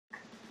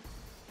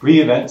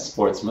Pre-event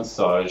sports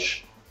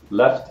massage,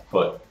 left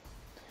foot.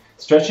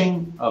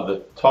 Stretching of the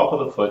top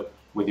of the foot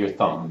with your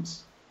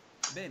thumbs.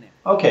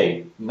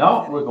 Okay,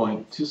 now we're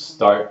going to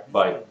start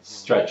by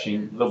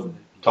stretching the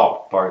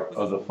top part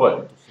of the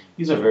foot.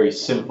 These are very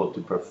simple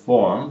to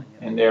perform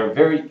and they are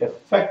very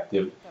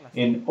effective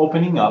in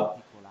opening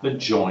up the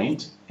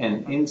joint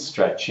and in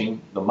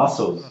stretching the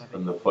muscles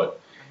in the foot.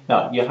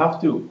 Now you have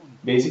to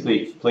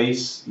basically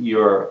place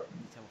your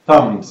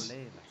thumbs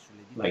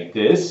like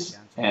this,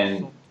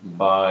 and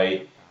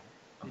by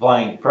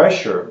applying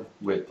pressure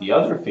with the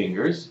other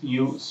fingers,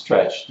 you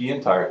stretch the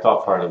entire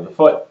top part of the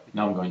foot.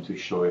 Now I'm going to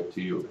show it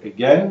to you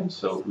again.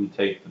 So we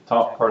take the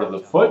top part of the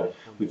foot,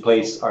 we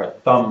place our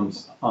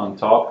thumbs on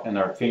top and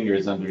our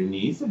fingers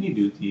underneath, and you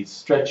do these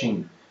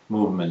stretching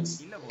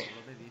movements.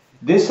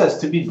 This has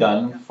to be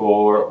done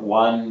for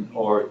 1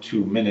 or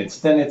 2 minutes.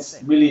 Then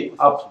it's really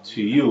up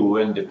to you,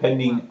 and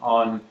depending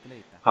on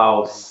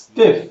how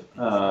stiff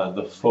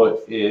the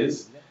foot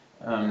is,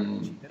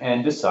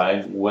 and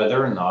decide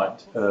whether or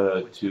not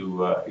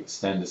to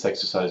extend this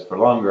exercise for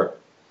longer.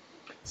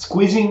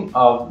 Squeezing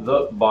of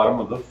the bottom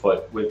of the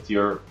foot with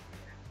your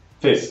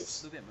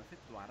fists.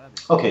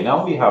 Okay,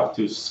 now we have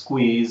to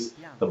squeeze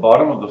the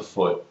bottom of the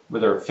foot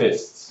with our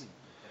fists.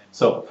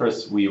 So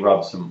first we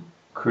rub some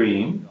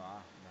cream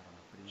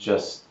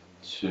just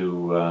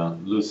to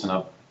loosen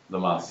up the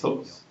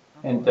muscles,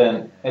 and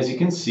then as you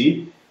can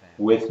see,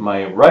 with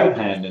my right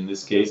hand, in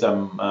this case,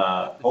 I'm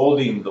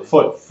holding the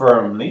foot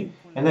firmly,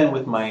 and then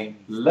with my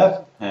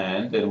left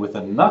hand and with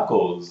the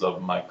knuckles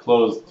of my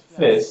closed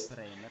fist,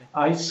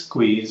 I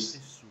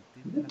squeeze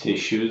the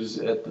tissues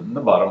at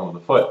the bottom of the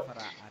foot.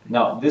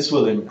 Now, this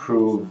will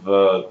improve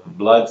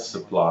blood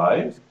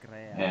supply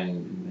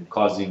and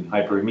causing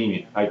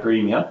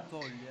hyperemia,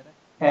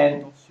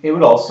 and it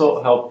would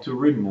also help to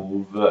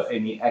remove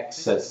any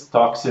excess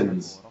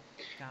toxins.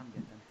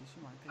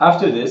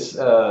 After this,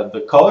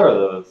 the color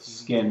of the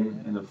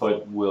skin in the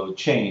foot will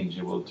change.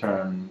 It will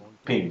turn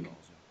pink.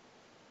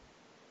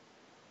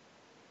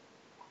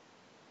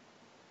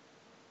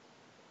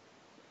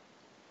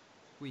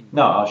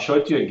 Now, I'll show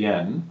it to you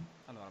again.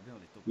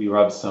 We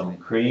rub some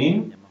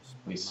cream.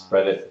 We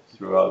spread it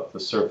throughout the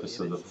surface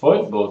of the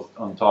foot, both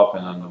on top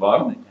and on the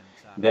bottom.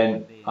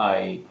 Then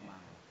I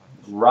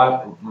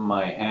wrap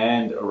my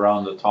hand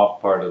around the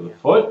top part of the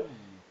foot.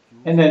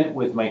 And then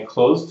with my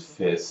closed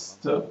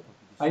fist,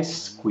 I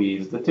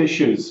squeeze the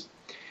tissues.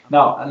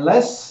 Now,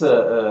 unless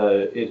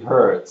it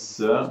hurts,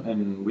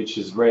 and which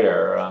is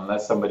rare,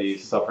 unless somebody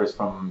suffers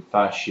from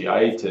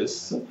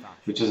fasciitis,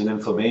 which is an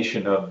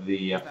inflammation of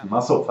the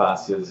muscle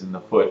fascias in the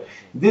foot,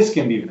 this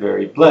can be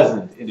very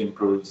pleasant. It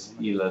improves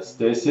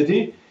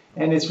elasticity,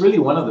 and it's really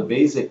one of the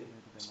basic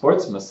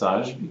sports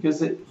massage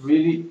because it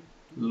really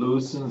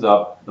loosens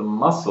up the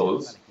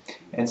muscles,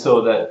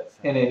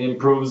 and it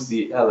improves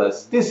the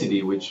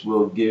elasticity, which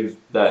will give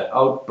that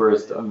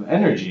outburst of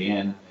energy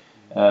and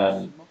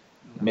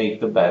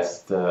make the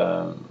best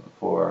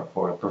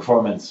for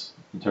performance,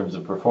 in terms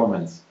of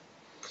performance.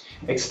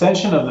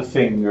 Extension of the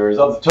fingers,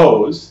 of the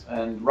toes,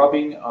 and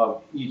rubbing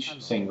of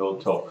each single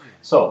toe.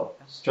 So,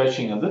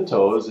 stretching of the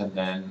toes and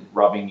then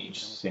rubbing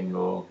each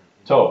single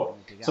toe.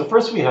 So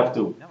first we have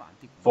to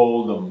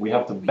fold them, we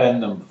have to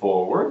bend them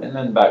forward and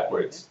then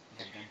backwards.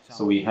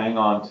 So we hang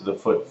on to the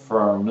foot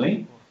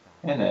firmly,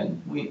 and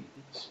then we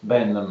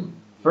bend them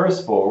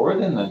first forward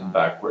and then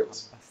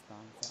backwards.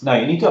 Now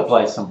you need to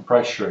apply some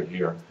pressure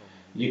here.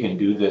 You can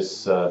do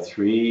this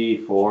 3,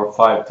 4,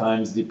 5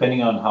 times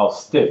depending on how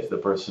stiff the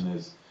person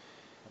is.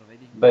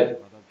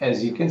 But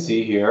as you can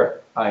see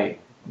here, I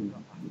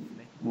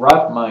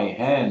wrap my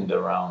hand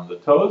around the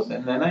toes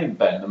and then I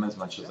bend them as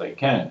much as I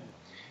can.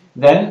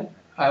 Then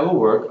I will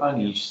work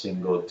on each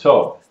single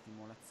toe.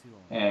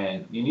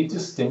 And you need to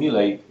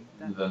stimulate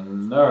the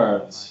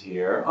nerves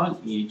here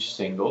on each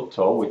single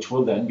toe, which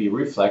will then be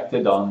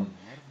reflected on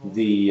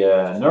the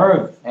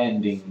nerve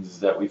endings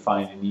that we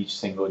find in each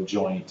single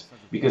joint.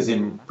 Because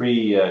in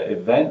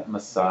pre-event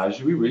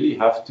massage, we really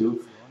have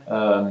to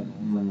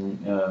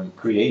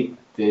create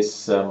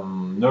this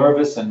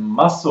nervous and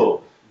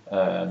muscle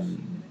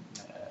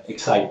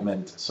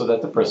excitement so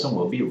that the person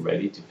will be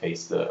ready to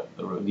face the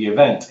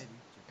event.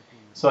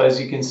 So as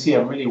you can see,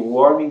 I'm really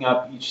warming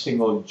up each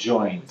single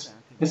joint.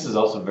 This is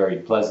also very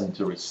pleasant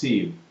to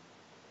receive.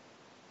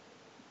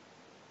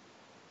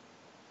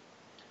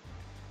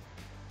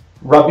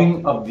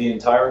 Rubbing of the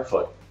entire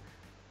foot.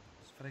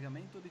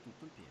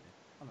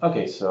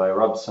 Okay, so I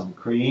rub some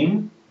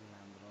cream,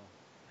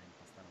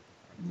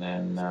 and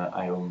then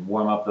I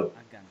warm up the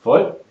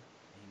foot,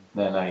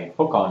 then I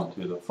hook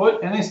onto the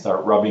foot and I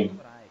start rubbing.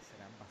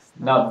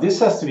 Now this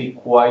has to be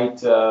quite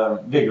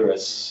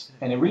vigorous,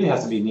 and it really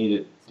has to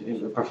be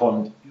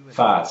performed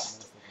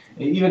fast,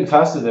 even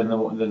faster than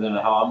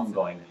how I'm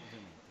going.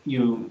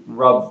 You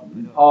rub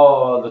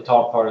all the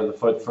top part of the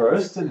foot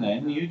first, and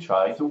then you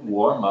try to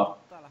warm up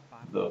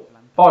the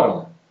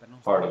bottom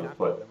part of the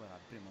foot.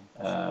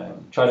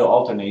 Try to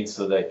alternate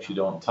so that you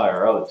don't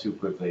tire out too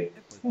quickly,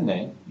 and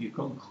then you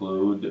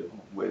conclude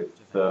with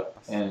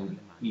an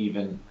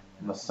even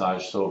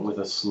massage, so with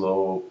a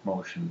slow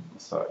motion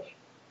massage.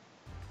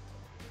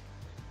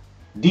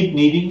 Deep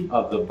kneading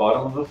of the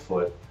bottom of the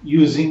foot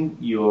using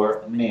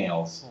your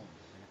nails.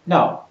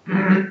 Now,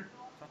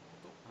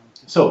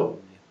 so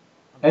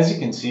as you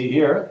can see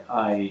here,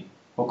 I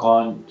hook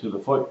on to the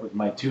foot with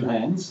my two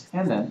hands,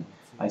 and then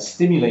I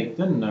stimulate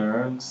the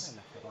nerves,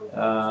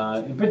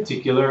 in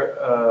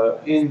particular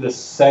in the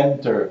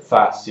center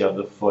fascia of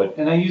the foot,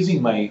 and I'm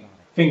using my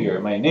finger,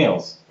 my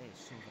nails,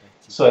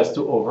 so as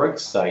to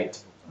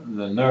overexcite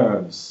the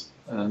nerves,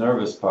 the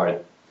nervous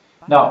part.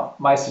 Now,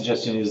 my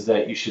suggestion is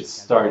that you should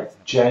start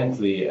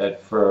gently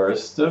at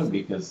first,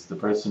 because the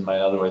person might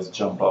otherwise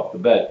jump off the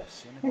bed,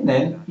 and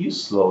then you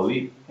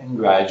slowly and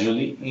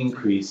gradually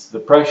increase the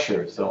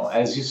pressure. So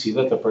as you see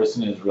that the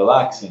person is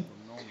relaxing,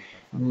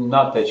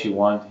 not that you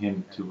want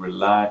him to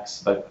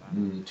relax but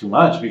too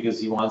much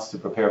because he wants to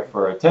prepare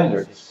for a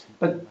tender,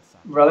 but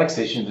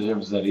relaxation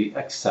determines that he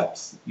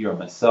accepts your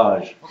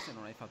massage.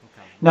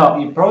 Now,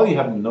 you probably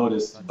haven't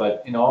noticed,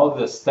 but in all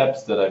the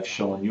steps that I've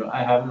shown you,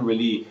 I haven't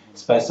really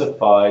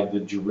specified the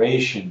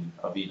duration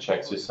of each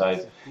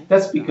exercise.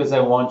 That's because I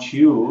want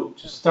you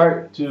to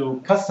start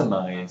to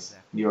customize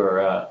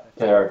your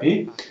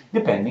therapy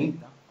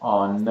depending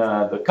on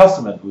the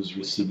customer who's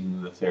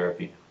receiving the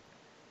therapy.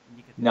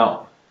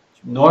 Now,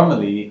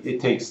 normally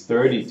it takes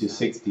 30 to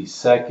 60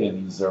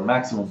 seconds or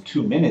maximum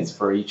 2 minutes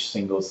for each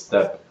single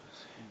step,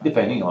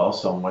 depending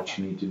also on what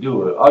you need to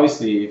do.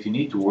 Obviously, if you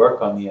need to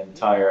work on the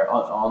entire,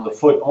 on the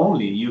foot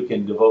only, you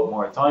can devote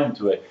more time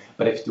to it.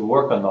 But if you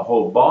work on the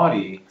whole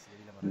body,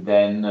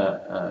 then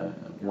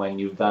when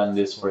you've done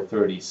this for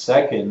 30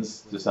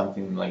 seconds to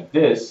something like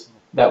this,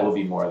 that will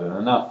be more than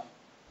enough.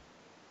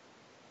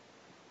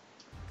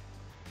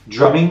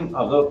 Drumming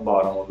of the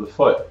bottom of the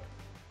foot.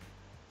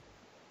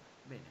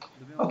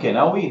 Okay,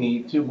 now we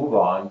need to move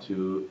on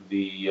to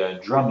the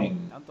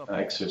drumming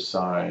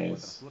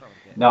exercise.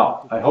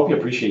 Now, I hope you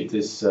appreciate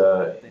this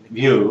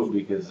view,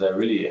 because I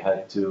really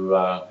had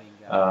to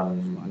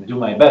do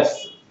my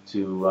best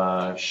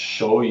to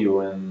show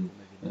you in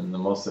the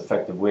most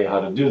effective way how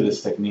to do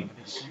this technique.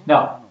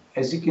 Now,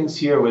 as you can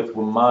see here with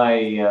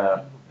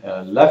my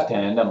left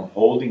hand, I'm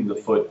holding the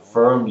foot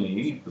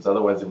firmly, because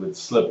otherwise it would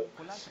slip.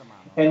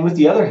 And with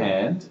the other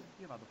hand,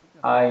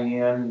 I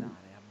am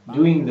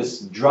doing this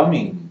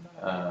drumming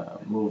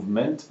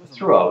movement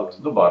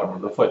throughout the bottom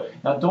of the foot.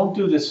 Now, don't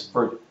do this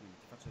for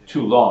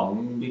too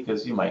long,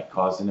 because you might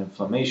cause an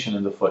inflammation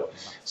in the foot.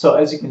 So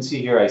as you can see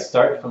here, I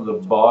start from the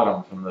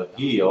bottom, from the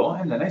heel,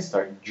 and then I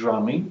start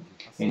drumming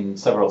in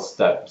several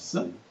steps.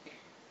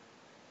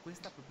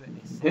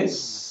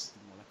 This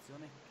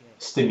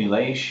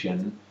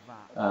stimulation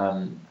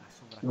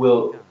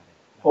will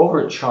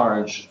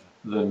overcharge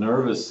the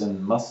nervous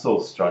and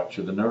muscle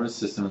structure, the nervous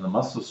system and the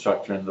muscle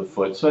structure in the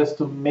foot, so as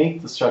to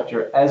make the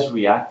structure as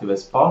reactive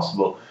as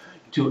possible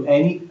to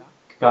any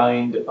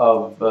kind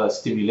of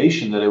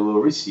stimulation that it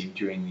will receive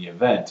during the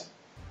event.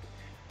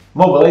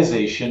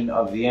 Mobilization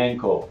of the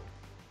ankle.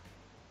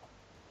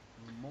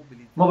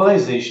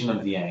 Mobilization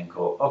of the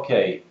ankle.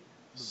 Okay,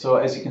 so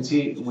as you can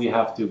see, we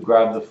have to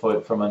grab the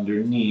foot from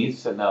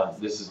underneath. And now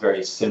this is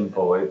very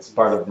simple. It's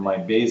part of my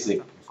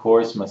basic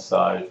course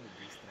massage.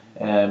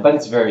 But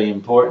it's very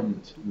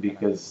important,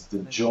 because the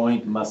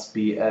joint must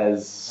be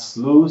as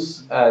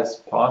loose as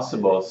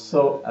possible,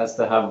 so as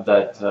to have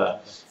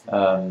that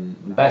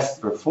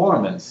best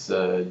performance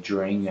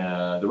during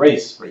the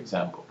race, for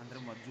example.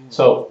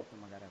 So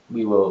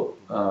we will,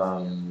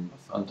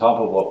 on top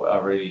of what I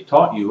already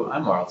taught you,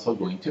 I'm also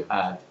going to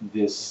add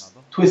this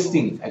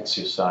twisting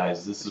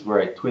exercise. This is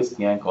where I twist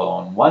the ankle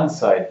on one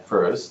side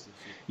first.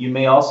 You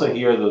may also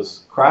hear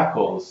those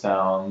crackle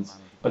sounds,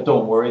 but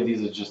don't worry,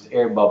 these are just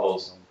air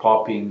bubbles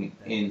popping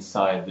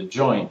inside the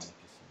joint.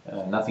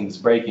 Nothing's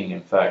breaking,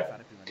 in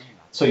fact.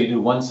 So you do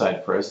one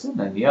side first and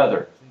then the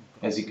other.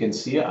 As you can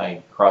see,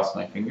 I cross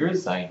my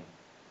fingers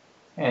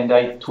and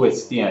I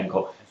twist the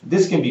ankle.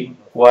 This can be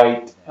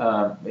quite,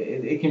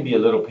 it can be a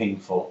little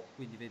painful.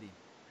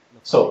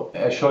 So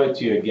I'll show it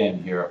to you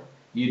again here.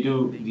 You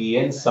do the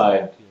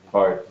inside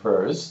part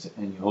first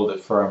and you hold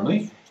it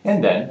firmly,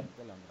 and then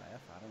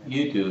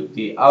you do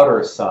the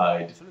outer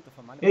side.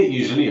 It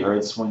usually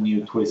hurts when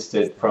you twist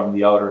it from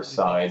the outer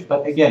side,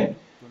 but again,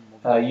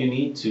 you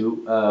need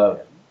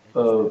to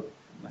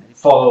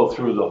follow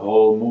through the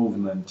whole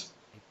movement.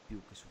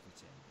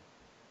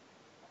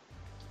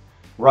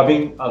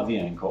 Rubbing of the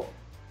ankle.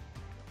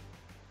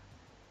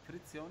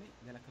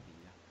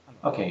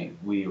 Okay,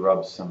 we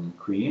rub some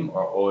cream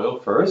or oil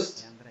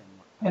first,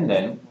 and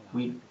then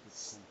we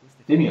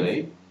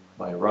stimulate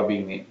by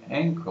rubbing the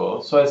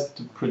ankle so as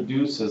to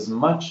produce as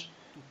much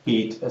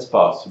heat as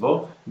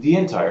possible, the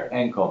entire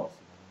ankle.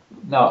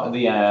 Now,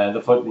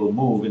 the foot will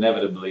move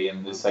inevitably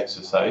in this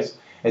exercise.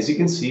 As you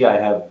can see, I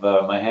have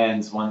my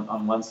hands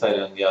on one side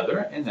and the other,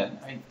 and then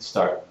I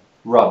start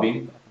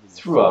rubbing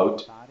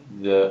throughout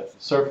the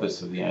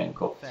surface of the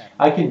ankle.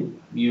 I can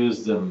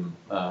use them,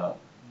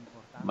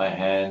 my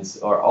hands,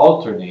 or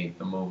alternate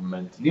the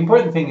movement. The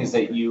important thing is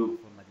that you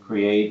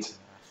create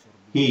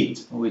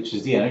heat, which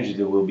is the energy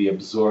that will be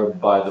absorbed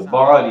by the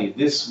body.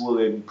 This will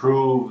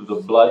improve the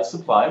blood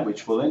supply,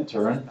 which will in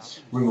turn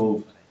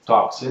remove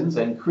toxins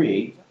and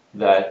create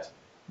that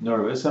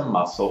nervous and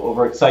muscle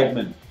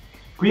overexcitement.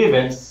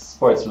 Pre-event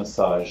sports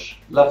massage,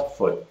 left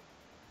foot.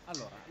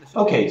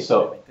 Okay,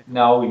 so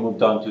now we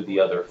moved on to the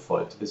other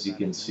foot, as you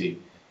can see.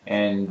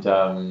 And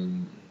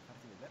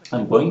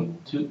I'm going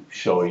to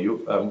show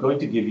you, I'm going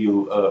to give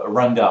you a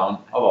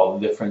rundown of all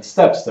the different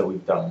steps that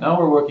we've done. Now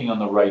we're working on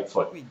the right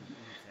foot.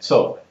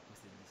 So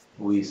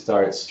we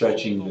start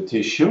stretching the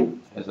tissue.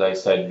 As I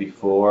said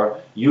before,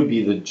 you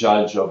be the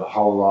judge of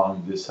how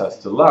long this has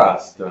to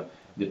last,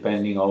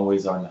 depending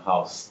always on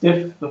how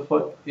stiff the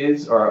foot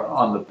is or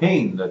on the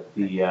pain that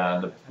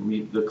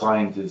the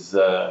client is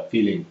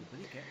feeling.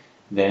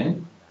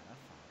 Then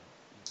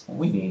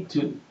we need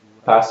to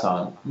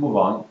move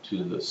on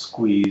to the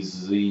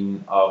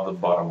squeezing of the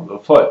bottom of the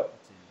foot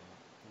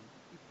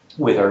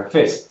with our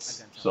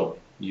fists. So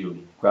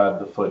you grab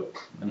the foot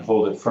and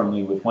hold it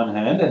firmly with one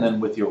hand, and then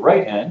with your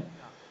right hand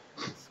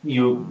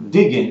you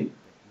dig in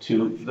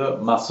to the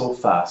muscle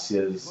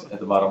fascias at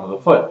the bottom of the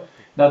foot.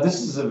 Now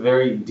this is a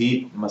very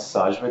deep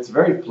massage, but it's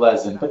very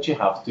pleasant, but you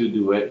have to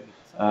do it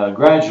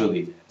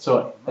gradually.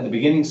 So at the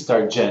beginning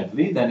start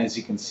gently, then as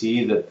you can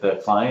see that the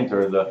client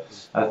or the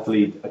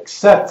athlete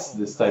accepts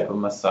this type of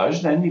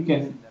massage, then you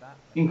can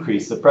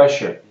increase the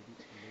pressure.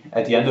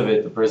 At the end of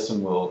it, the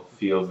person will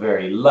feel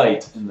very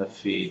light in the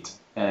feet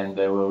and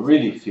they will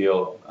really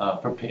feel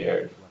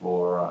prepared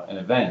for an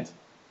event,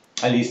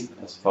 at least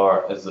as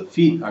far as the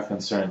feet are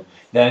concerned.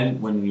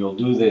 Then when you'll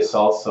do this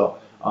also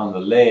on the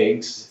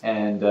legs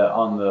and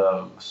on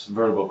the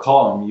vertebral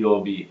column,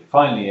 you'll be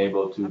finally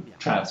able to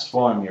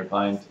transform your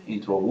client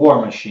into a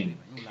war machine.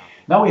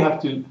 Now we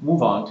have to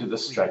move on to the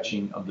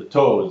stretching of the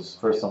toes,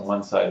 first on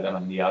one side, then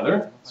on the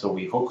other. So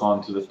we hook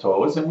onto the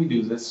toes and we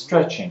do this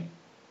stretching.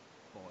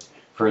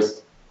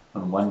 First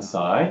on one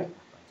side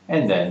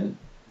and then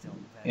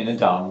in a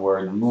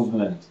downward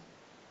movement.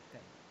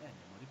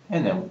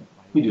 And then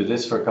we do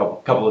this for a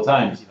couple of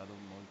times.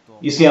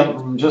 You see,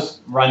 I'm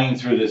just running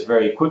through this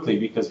very quickly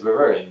because we've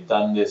already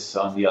done this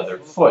on the other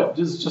foot.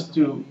 This is just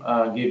to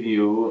give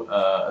you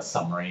a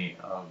summary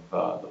of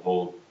the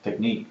whole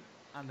technique.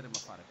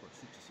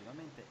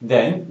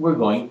 Then we're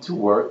going to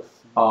work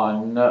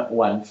on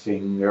one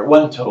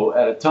toe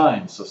at a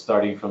time. So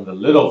starting from the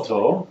little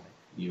toe,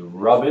 you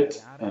rub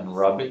it and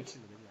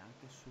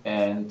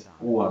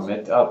warm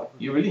it up.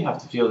 You really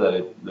have to feel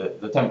that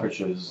the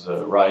temperature is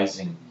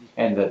rising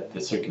and that the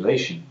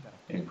circulation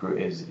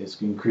is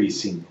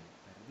increasing.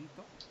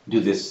 Do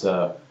this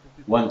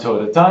one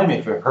toe at a time.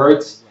 If it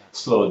hurts,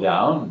 slow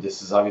down.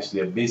 This is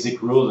obviously a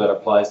basic rule that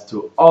applies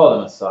to all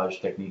the massage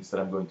techniques that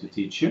I'm going to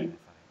teach you.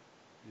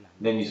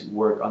 Then you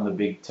work on the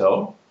big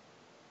toe.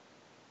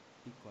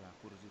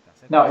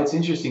 Now it's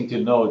interesting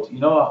to note,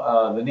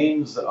 the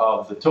names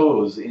of the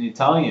toes. In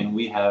Italian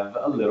we have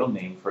a little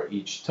name for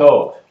each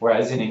toe,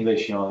 whereas in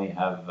English you only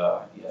have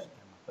the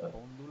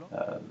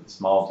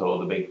small toe,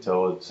 the big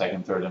toe, the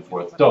second, third, and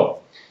fourth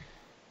toe.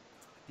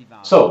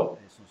 So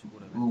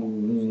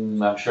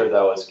I'm sure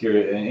that was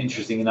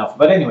interesting enough.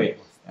 But anyway,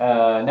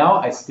 now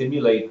I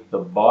stimulate the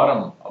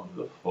bottom of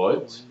the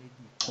foot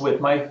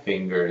with my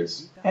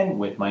fingers and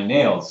with my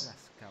nails,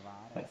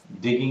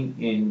 digging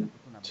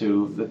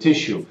into the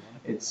tissue.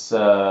 It's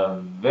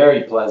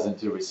very pleasant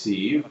to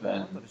receive.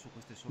 And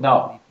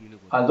now,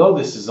 although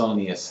this is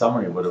only a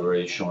summary of what I've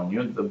already shown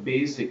you, the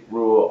basic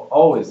rule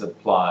always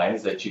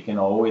applies that you can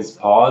always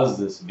pause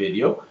this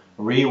video,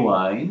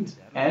 rewind,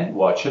 and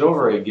watch it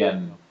over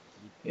again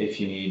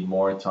if you need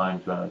more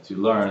time to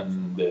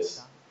learn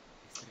this.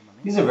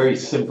 These are very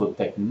simple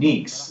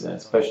techniques,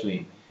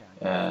 especially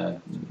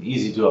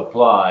easy to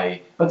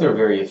apply, but they're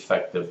very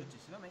effective.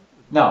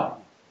 Now,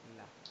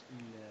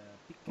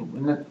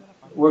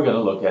 we're going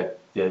to look at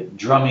the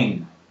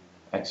drumming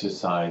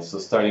exercise. So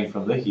starting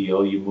from the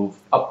heel, you move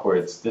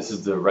upwards. This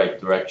is the right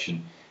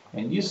direction.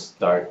 And you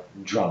start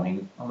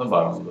drumming on the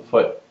bottom of the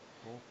foot.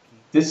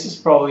 This is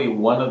probably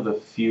one of the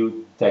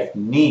few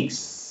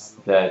techniques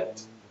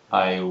that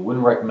I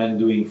wouldn't recommend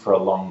doing for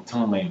a long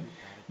time,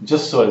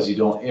 just so as you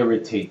don't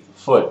irritate the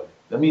foot.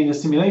 I mean, the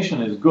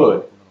stimulation is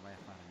good,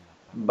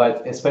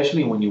 but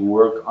especially when you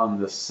work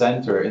on the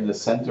center, in the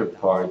center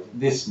part,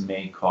 this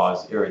may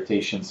cause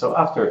irritation. So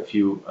after a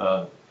few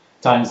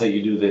times that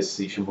you do this,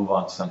 you should move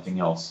on to something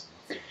else.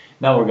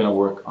 Now we're going to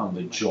work on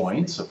the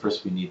joint. So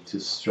first we need to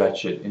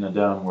stretch it in a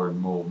downward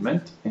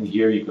movement. And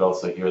here you can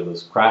also hear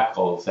those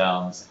crackle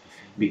sounds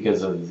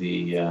because of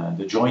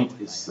the joint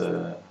is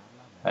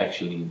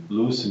actually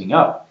loosening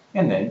up.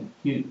 And then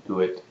you do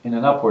it in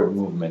an upward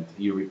movement.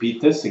 You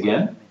repeat this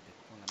again.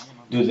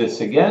 Do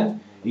this again.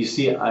 You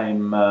see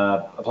I'm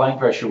applying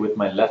pressure with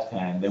my left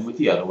hand, and with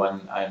the other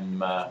one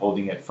I'm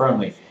holding it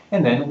firmly.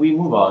 And then we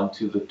move on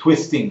to the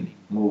twisting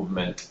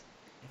movement.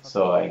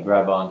 So I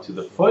grab onto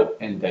the foot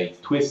and I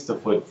twist the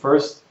foot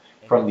first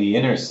from the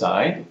inner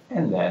side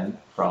and then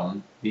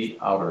from the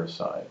outer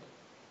side.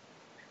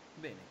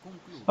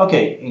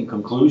 Okay, in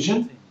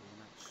conclusion,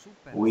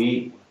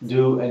 We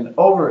do an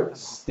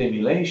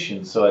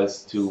overstimulation so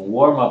as to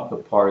warm up the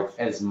part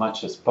as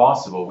much as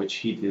possible, which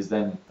heat is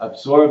then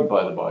absorbed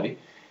by the body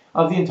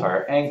of the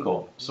entire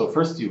ankle. So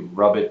first you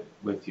rub it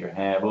with your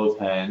hand, both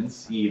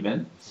hands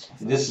even.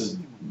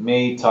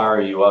 May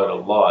tire you out a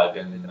lot,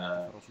 and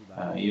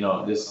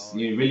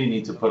you really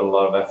need to put a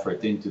lot of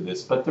effort into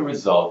this, but the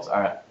results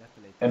are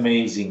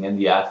amazing, and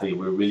the athlete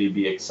will really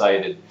be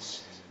excited,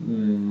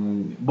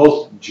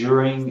 both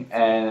during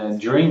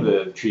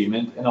the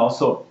treatment, and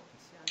also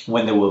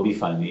when they will be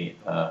finally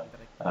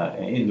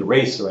in the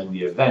race or in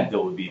the event. They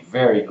will be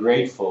very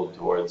grateful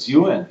towards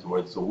you and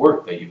towards the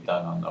work that you've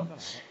done on them.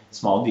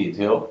 Small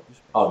detail,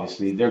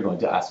 obviously they're going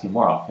to ask you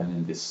more often,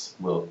 and this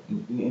will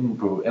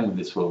improve, and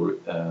this will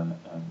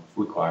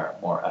require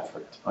more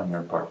effort on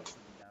your part.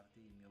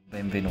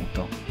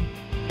 Benvenuto.